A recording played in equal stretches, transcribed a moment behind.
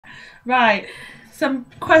Right, some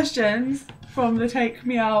questions from the Take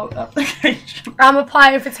Me Out application. I'm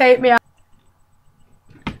applying for Take Me Out.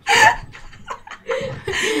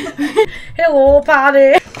 Hello,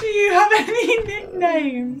 Paddy. Do you have any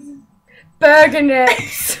nicknames? Burger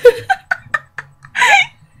Nips.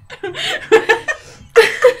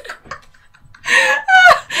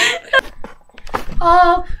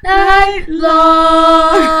 All night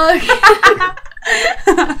long.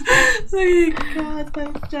 Oh God,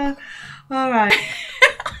 that's just... Alright.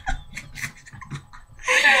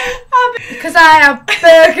 Because I have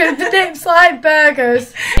burger nips like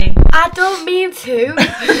burgers. I don't mean to.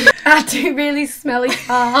 I do really smelly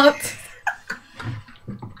farts.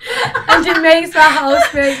 And it makes my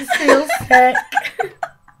housemates feel sick.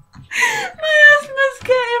 My asthma's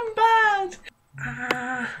getting bad.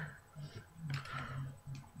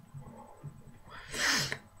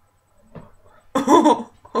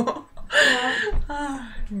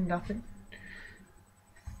 Nothing.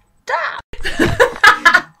 Stop!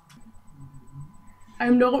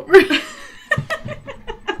 I'm not really.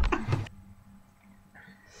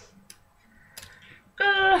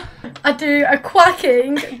 I do a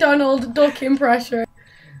quacking Donald Duck impression.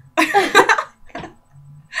 You're an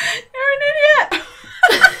idiot!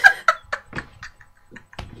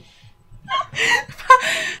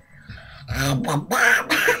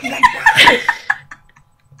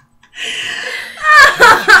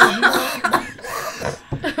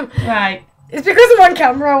 Right. It's because I'm on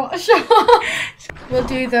camera. We'll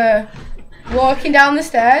do the walking down the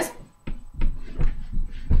stairs.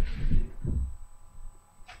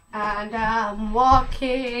 And I'm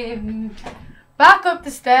walking back up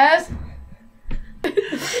the stairs.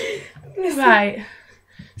 Right.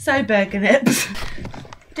 So, Burger Nips.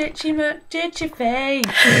 Ditch your face.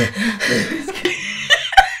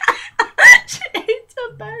 She eats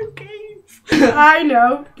her bogies. I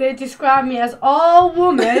know, they describe me as all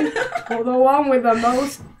woman, but the one with the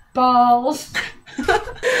most balls.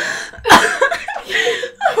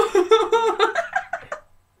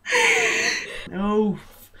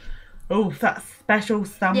 Oh, that special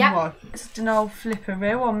someone. Yep. Just an old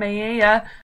flipperoo on me here.